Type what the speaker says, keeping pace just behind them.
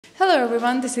Hello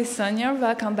everyone, this is Sonia.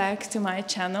 Welcome back to my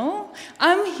channel.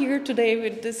 I'm here today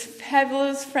with this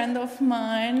fabulous friend of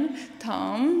mine,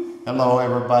 Tom. Hello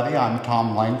everybody, I'm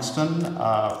Tom Langston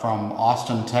from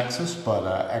Austin, Texas, but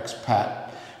an expat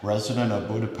resident of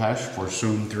Budapest for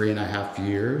soon 3.5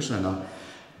 years, and a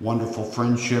wonderful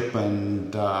friendship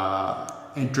and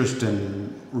interest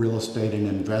in real estate and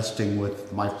investing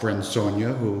with my friend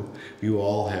Sonia, who you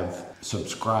all have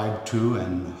subscribe to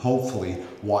and hopefully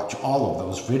watch all of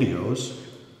those videos.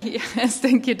 Yes,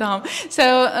 thank you, Tom.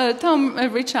 So Tom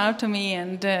reached out to me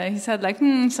and he said like,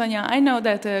 Sonia, I know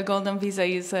that Golden Visa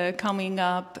is coming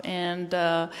up, and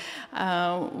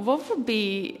what would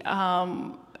be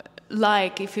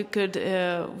like if you could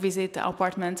visit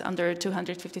apartments under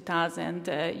 250,000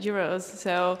 euros.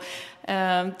 So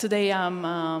today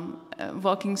I'm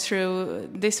walking through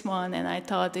this one, and I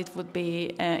thought it would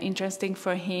be interesting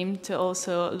for him to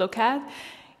also look at.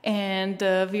 And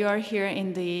we are here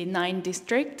in the 9th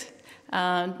district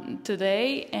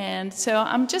today, and so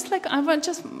I was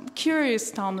just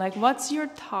curious, Tom, like what's your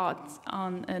thoughts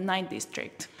on 9th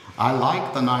district? I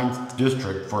like the 9th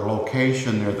district for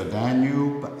location near the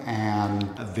Danube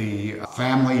and the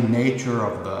family nature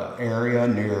of the area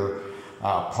near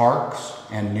parks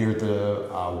and near the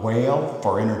whale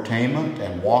for entertainment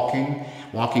and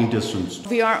walking distance.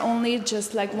 We are only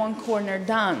just like one corner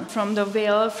down from the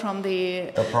whale, from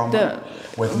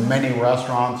with many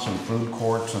restaurants and food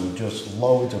courts and just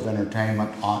loads of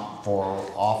entertainment for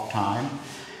off time.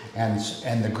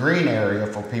 And the green area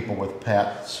for people with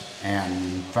pets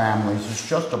and families is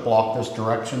just a block this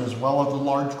direction, as well as a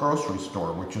large grocery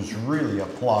store, which is really a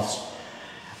plus.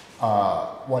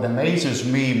 What amazes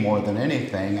me more than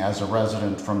anything as a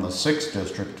resident from the 6th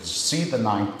district is to see the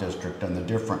 9th district and the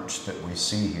difference that we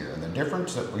see here. And the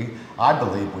difference that I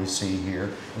believe we see here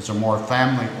is a more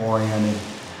family-oriented,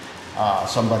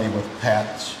 somebody with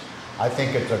pets. I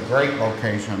think it's a great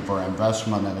location for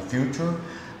investment in the future.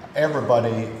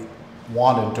 Everybody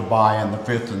wanted to buy in the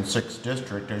 5th and 6th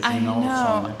district, as you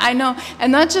know. I know,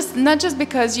 and not just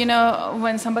because, you know,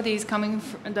 when somebody is coming,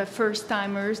 the first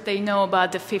timers, they know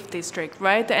about the 5th district,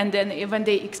 right? And then when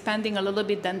they expanding a little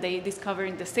bit, then they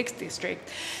discovering the 6th district.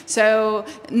 So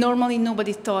normally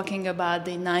nobody's talking about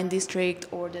the 9th district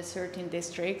or the 13th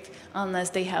district unless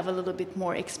they have a little bit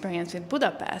more experience with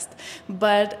Budapest.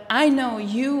 But I know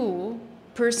you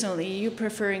personally, you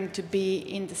preferring to be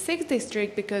in the 6th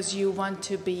district because you want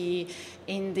to be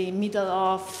in the middle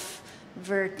of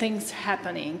where things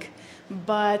happening.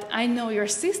 But I know your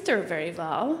sister very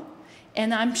well,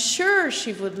 and I'm sure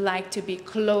she would like to be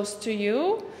close to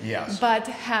you, yes, but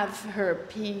have her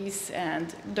peace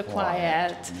and the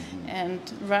quiet, and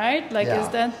right? Like, yeah, is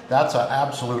that? That's an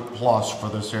absolute plus for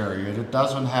this area. It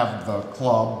doesn't have the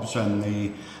clubs and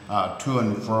the to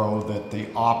and fro that the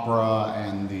opera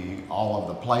and all of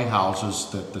the playhouses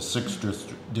that the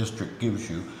 6th district gives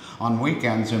you. On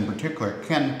weekends in particular, it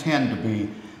can tend to be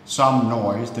some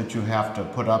noise that you have to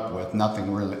put up with.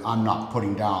 Nothing really, I'm not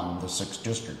putting down the 6th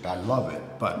district, I love it,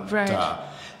 but right.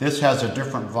 This has a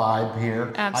different vibe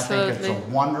here. Absolutely. I think it's a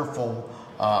wonderful,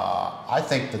 I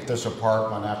think that this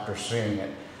apartment, after seeing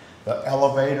it, the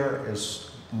elevator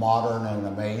is modern and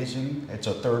amazing. It's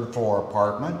a 3rd floor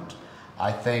apartment.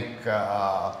 I think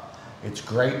it's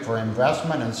great for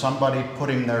investment and somebody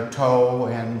putting their toe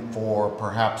in for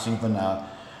perhaps even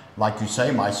like you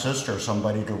say, my sister,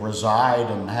 somebody to reside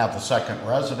and have a second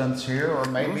residence here, or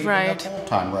maybe even a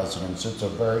full-time residence.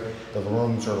 The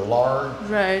rooms are large.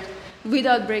 Right.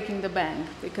 Without breaking the bank,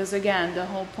 because again, the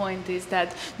whole point is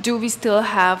that do we still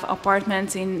have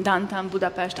apartments in downtown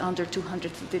Budapest under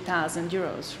 250,000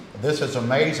 euros? This is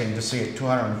amazing to see it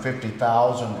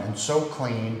 250,000 and so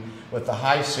clean with the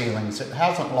high ceilings. It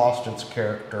hasn't lost its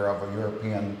character of a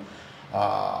European,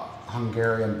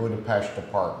 Hungarian Budapest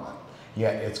apartment,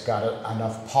 yet it's got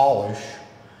enough polish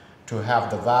to have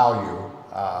the value.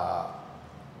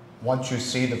 Once you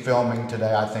see the filming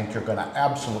today, I think you're going to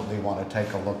absolutely want to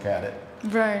take a look at it.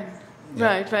 Right,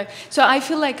 yeah. Right. So I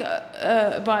feel like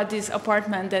about this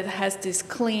apartment that has this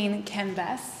clean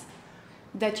canvas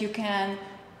that you can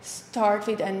start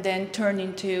with and then turn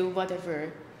into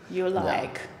whatever you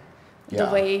like. Yeah.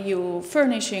 The way you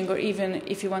furnishing, or even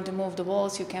if you want to move the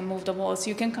walls, you can move the walls.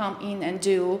 You can come in and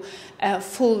do a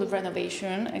full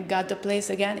renovation and gut the place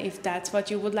again if that's what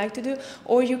you would like to do.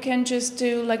 Or you can just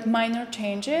do like minor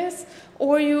changes,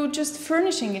 or you just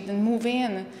furnishing it and move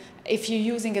in. If you're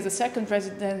using it as a second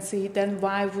residency, then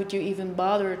why would you even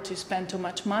bother to spend too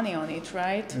much money on it,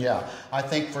 right? Yeah, I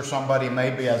think for somebody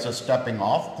maybe as a stepping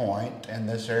off point in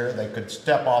this area, they could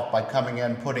step off by coming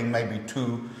in, putting maybe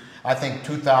I think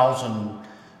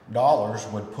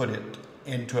 $2,000 would put it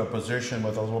into a position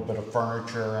with a little bit of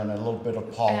furniture and a little bit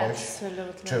of polish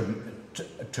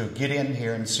to get in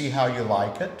here and see how you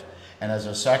like it. And as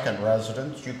a second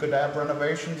residence, you could have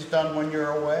renovations done when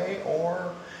you're away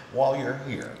or while you're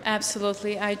here.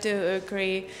 Absolutely, I do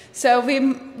agree. So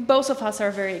both of us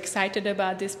are very excited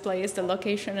about this place, the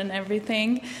location and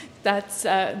everything. That's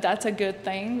a good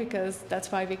thing because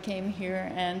that's why we came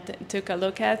here and took a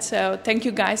look at. So thank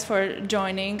you guys for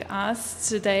joining us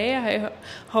today. I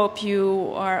hope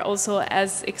you are also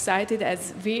as excited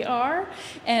as we are.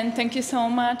 And thank you so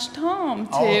much, Tom,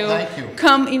 to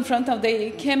come in front of the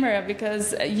camera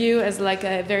because you, as like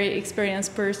a very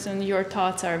experienced person, your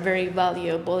thoughts are very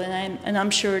valuable, and I'm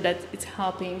sure that it's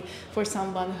helping for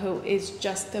someone who is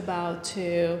just about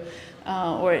to.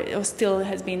 Or still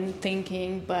has been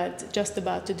thinking, but just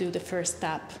about to do the first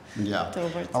step. Yeah.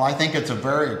 Towards. Well, I think it's a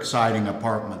very exciting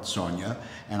apartment, Sonia,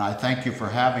 and I thank you for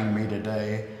having me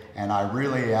today. And I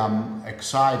really am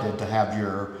excited to have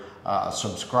your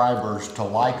subscribers to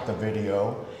like the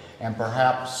video and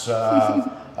perhaps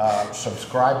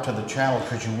subscribe to the channel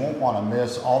because you won't want to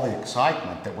miss all the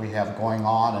excitement that we have going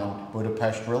on in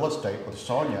Budapest real estate with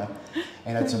Sonia.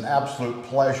 And it's an absolute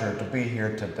pleasure to be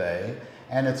here today.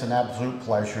 And it's an absolute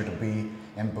pleasure to be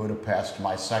in Budapest,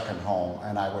 my second home.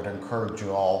 And I would encourage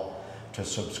you all to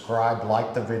subscribe,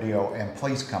 like the video, and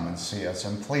please come and see us.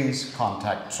 And please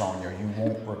contact Sonia. You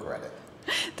won't regret it.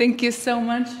 Thank you so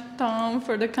much, Tom,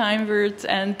 for the kind words.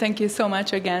 And thank you so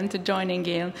much again to joining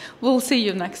in. We'll see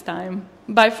you next time.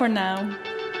 Bye for now.